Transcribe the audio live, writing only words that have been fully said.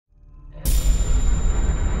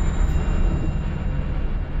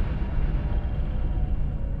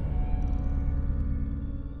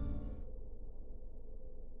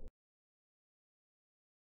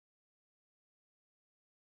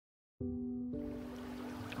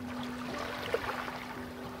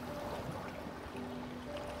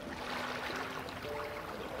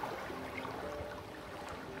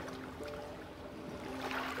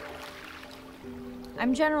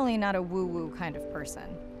I'm generally not a woo-woo kind of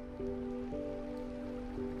person.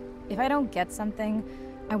 If I don't get something,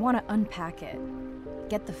 I want to unpack it,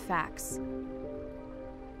 get the facts.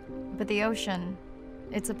 But the ocean,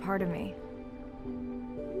 it's a part of me.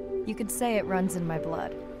 You could say it runs in my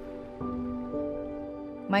blood.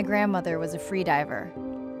 My grandmother was a freediver,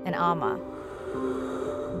 an ama.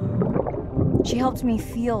 She helped me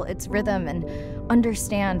feel its rhythm and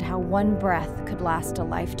understand how one breath could last a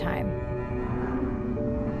lifetime.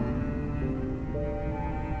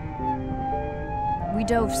 We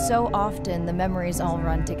dove so often, the memories all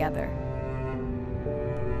run together.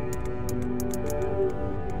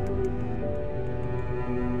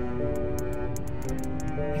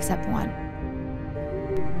 Except one.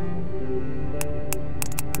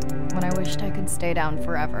 When I wished I could stay down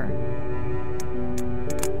forever.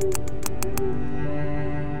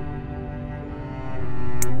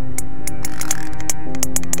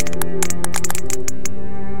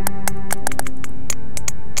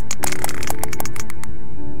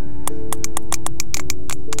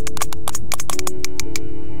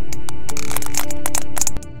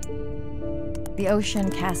 The ocean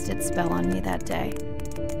cast its spell on me that day.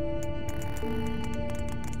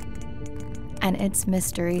 And its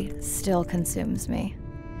mystery still consumes me.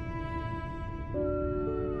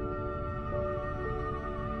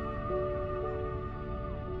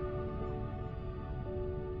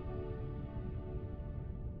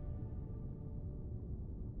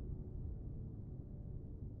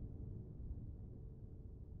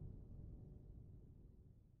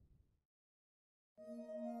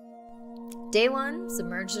 Day 1,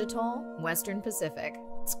 submerged atoll, Western Pacific.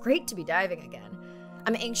 It's great to be diving again.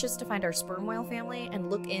 I'm anxious to find our sperm whale family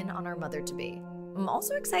and look in on our mother-to-be. I'm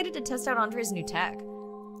also excited to test out Andre's new tech.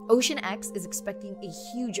 Ocean X is expecting a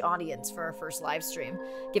huge audience for our first live stream,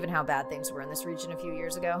 given how bad things were in this region a few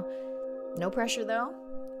years ago. No pressure though,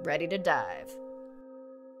 ready to dive.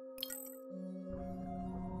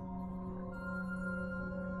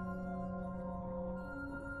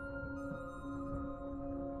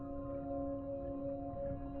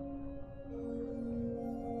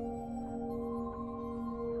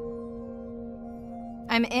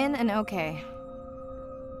 I'm in and okay.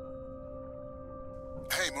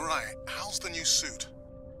 Hey, Mariah, how's the new suit?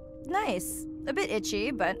 Nice. A bit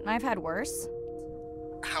itchy, but I've had worse.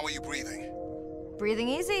 How are you breathing? Breathing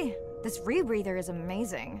easy. This rebreather is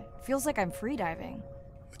amazing. Feels like I'm freediving.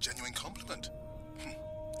 A genuine compliment.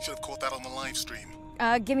 Should have caught that on the live stream.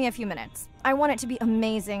 Give me a few minutes. I want it to be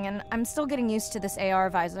amazing, and I'm still getting used to this AR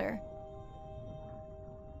visor.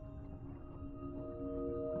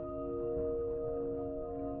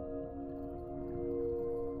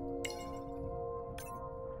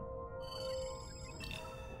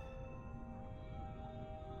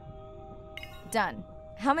 Done.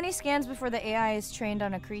 How many scans before the AI is trained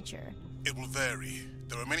on a creature? It will vary.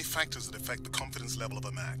 There are many factors that affect the confidence level of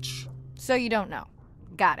a match. So you don't know.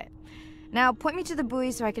 Got it. Now point me to the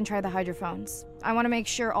buoy so I can try the hydrophones. I want to make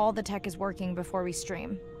sure all the tech is working before we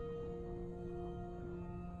stream.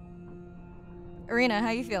 Irina,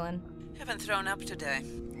 how you feeling? Haven't thrown up today.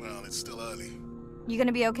 Well, it's still early. You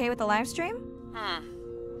gonna be okay with the live stream?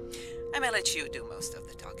 I may let you do most of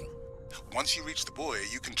the talking. Once you reach the buoy,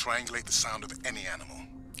 you can triangulate the sound of any animal.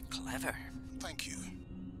 Clever. Thank you.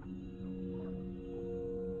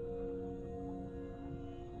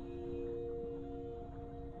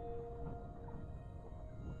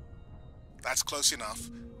 That's close enough.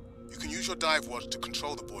 You can use your dive watch to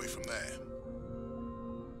control the buoy from there.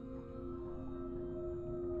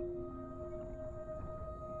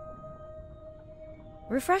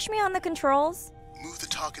 Refresh me on the controls. Move the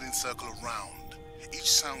targeting circle around. Each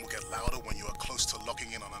sound will get louder when you are close to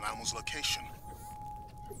locking in on an animal's location.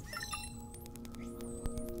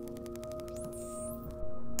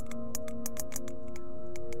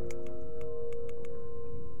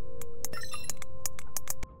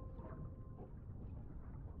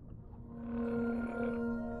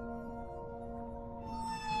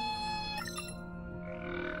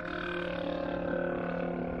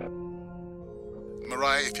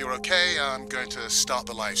 Mariah, if you're okay, I'm going to start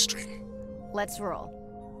the live stream. Let's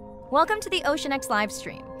roll. Welcome to the Ocean X live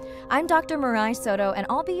stream. I'm Dr. Mariah Soto, and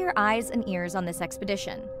I'll be your eyes and ears on this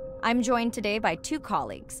expedition. I'm joined today by two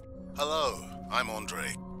colleagues. Hello, I'm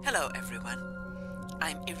Andre. Hello, everyone.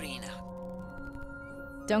 I'm Irina.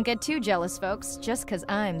 Don't get too jealous, folks, just 'cause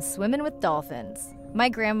I'm swimming with dolphins. My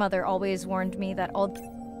grandmother always warned me that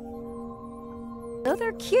Though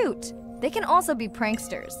they're cute, they can also be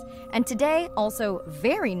pranksters, and today also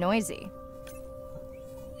very noisy.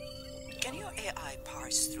 Can your AI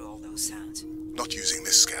parse through all those sounds? Not using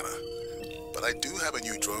this scanner. But I do have a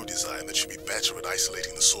new drone design that should be better at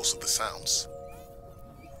isolating the source of the sounds.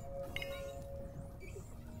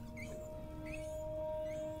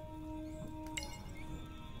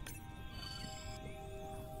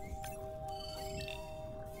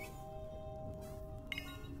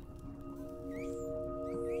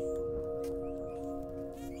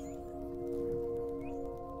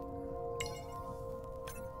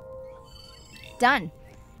 Done.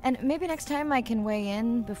 And maybe next time I can weigh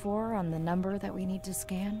in before on the number that we need to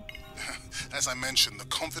scan? As I mentioned, the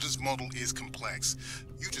confidence model is complex.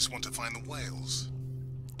 You just want to find the whales.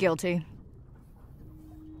 Guilty.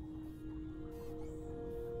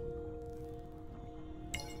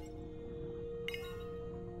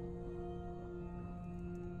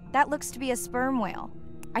 That looks to be a sperm whale.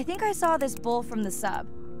 I think I saw this bull from the sub.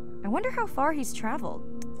 I wonder how far he's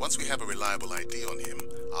traveled. Once we have a reliable ID on him,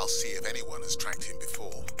 I'll see if anyone has tracked him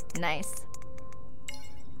before. Nice.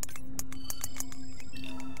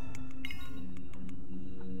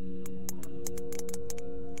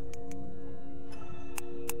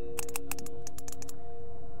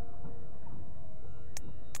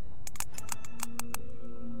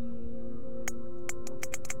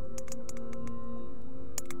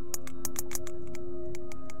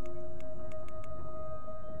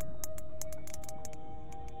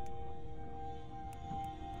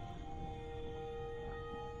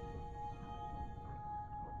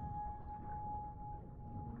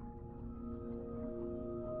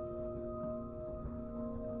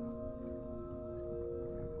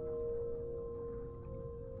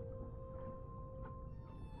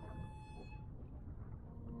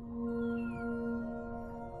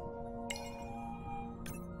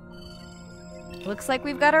 Looks like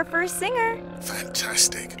we've got our first singer.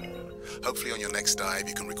 Fantastic. Hopefully on your next dive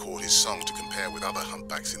you can record his song to compare with other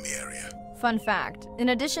humpbacks in the area. Fun fact, in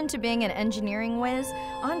addition to being an engineering whiz,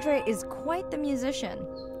 Andre is quite the musician.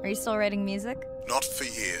 Are you still writing music? Not for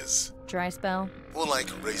years. Dry spell? More like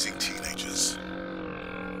raising teenagers.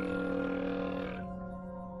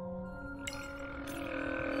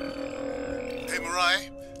 Hey Mirai,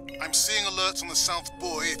 I'm seeing alerts on the South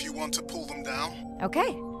Buoy if you want to pull them down.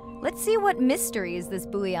 Okay, let's see what mysteries this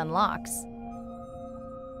buoy unlocks.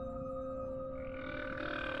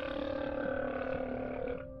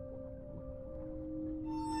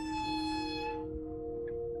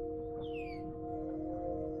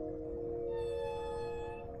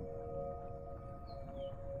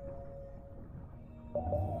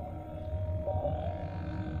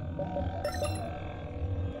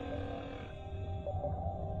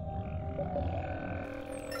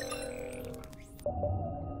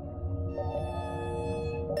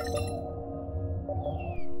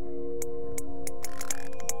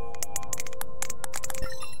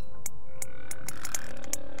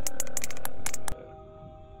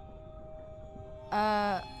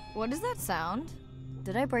 What is that sound?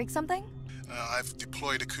 Did I break something? I've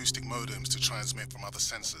deployed acoustic modems to transmit from other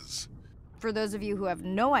sensors. For those of you who have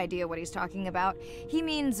no idea what he's talking about, he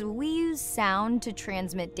means we use sound to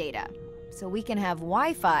transmit data, so we can have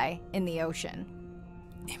Wi-Fi in the ocean.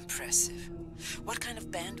 Impressive. What kind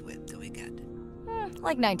of bandwidth do we get?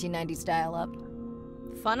 Like 1990s dial-up.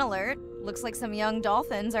 Fun alert. Looks like some young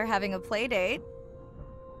dolphins are having a play date.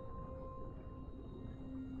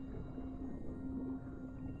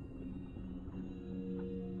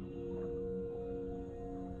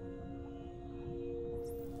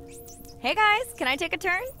 Hey guys, can I take a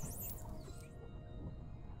turn?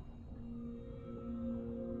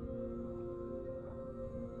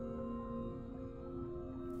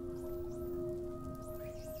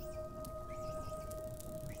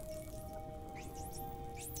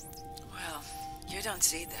 Well, you don't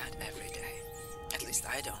see that every day. At least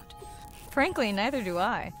I don't. Frankly, neither do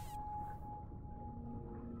I.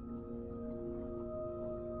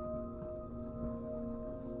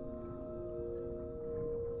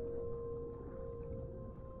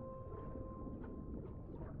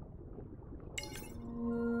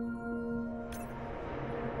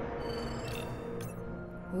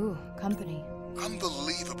 Ooh, company.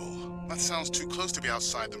 Unbelievable. That sounds too close to be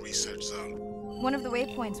outside the research zone. One of the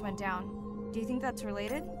waypoints went down. Do you think that's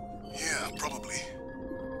related? Yeah, probably.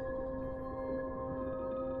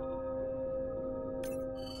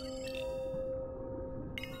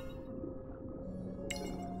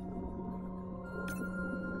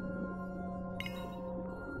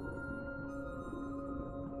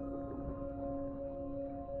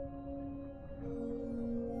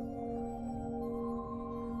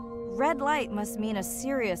 red light must mean a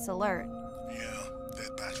serious alert. Yeah,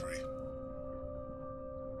 dead battery.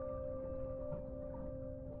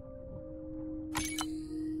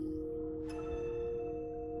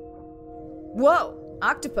 Whoa!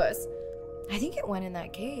 Octopus! I think it went in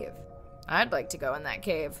that cave. I'd like to go in that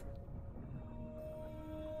cave.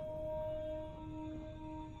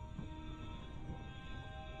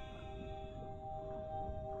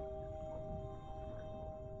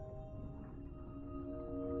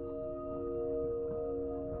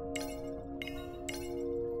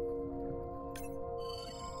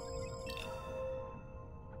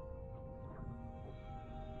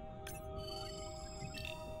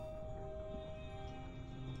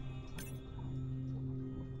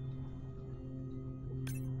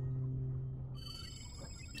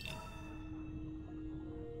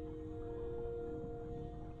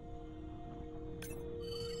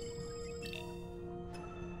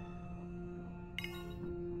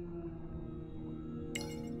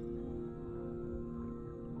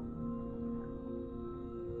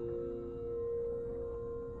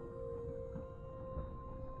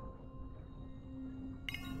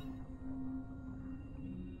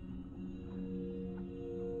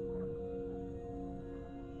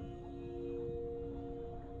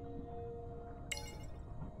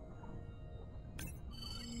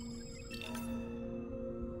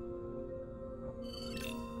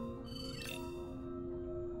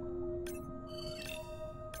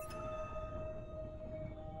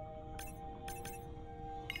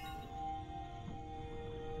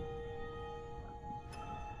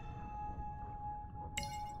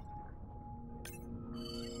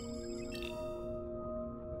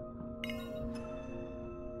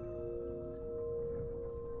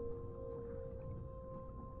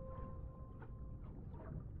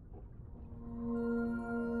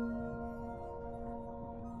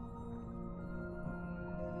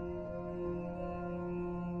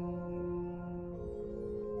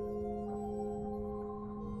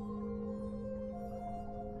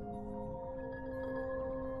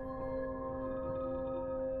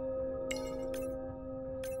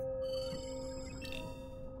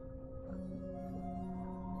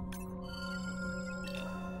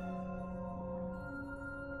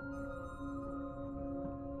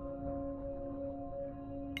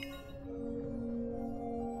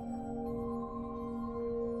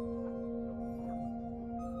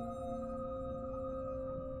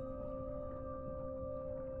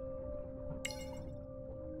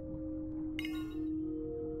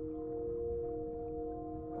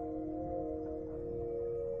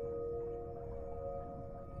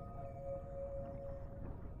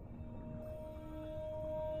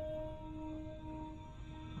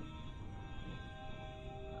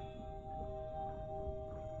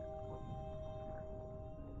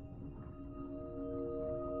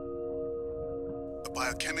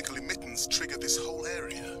 Biochemical emittance trigger this whole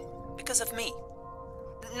area. Because of me.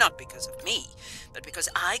 Not because of me, but because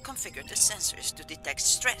I configured the sensors to detect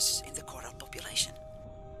stress in the coral population.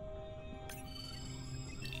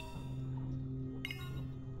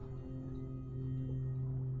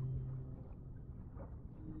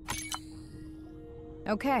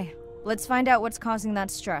 Okay, let's find out what's causing that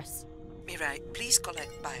stress. Mirai, please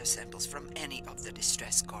collect biosamples from any of the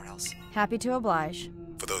distressed corals. Happy to oblige.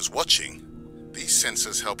 For those watching, these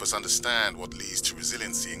sensors help us understand what leads to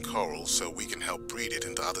resiliency in coral so we can help breed it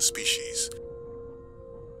into other species.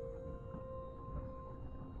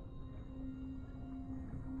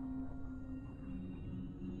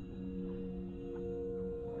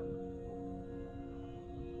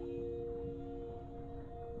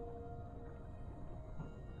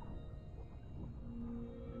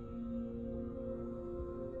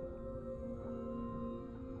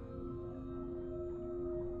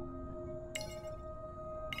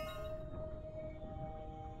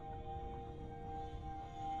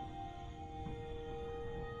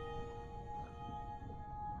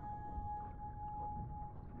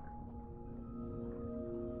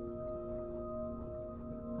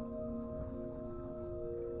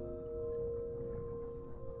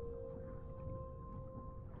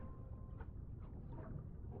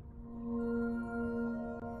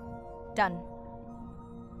 Done.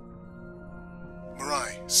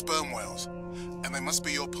 Mirai, sperm whales. And they must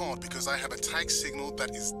be your pod because I have a tag signal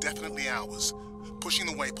that is definitely ours. Pushing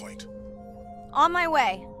the waypoint. On my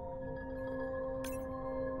way.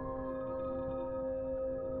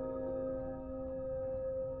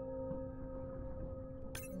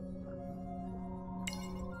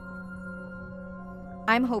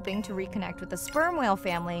 I'm hoping to reconnect with the sperm whale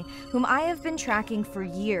family, whom I have been tracking for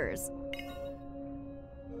years.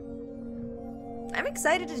 I'm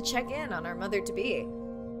excited to check in on our mother-to-be.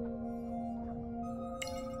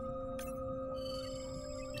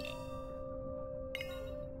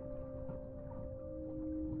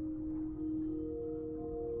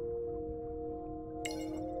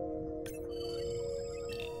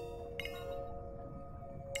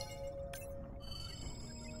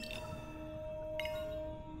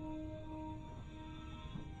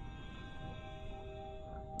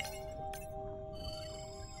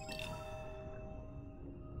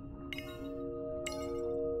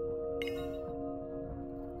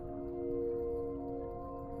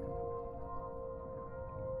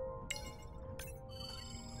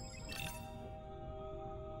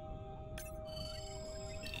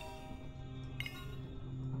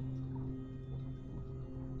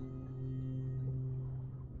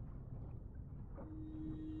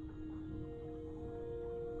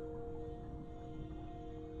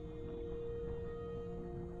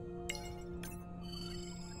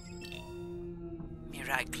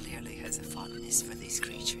 bride clearly has a fondness for these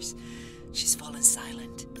creatures. She's fallen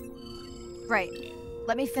silent. Right.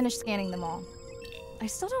 Let me finish scanning them all. I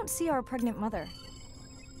still don't see our pregnant mother.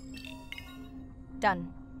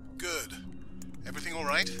 Done. Good. Everything all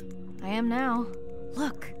right? I am now.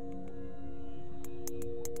 Look.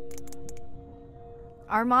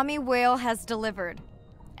 Our mommy whale has delivered.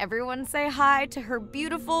 Everyone say hi to her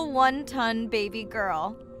beautiful 1-ton baby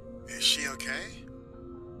girl. Is she okay?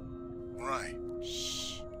 Right.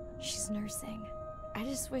 Shh. She's nursing. I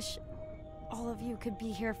just wish all of you could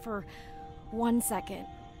be here for 1 second.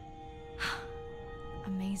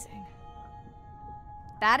 Amazing.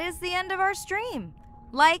 That is the end of our stream.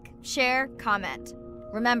 Like, share, comment.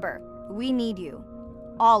 Remember, we need you.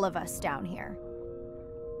 All of us down here.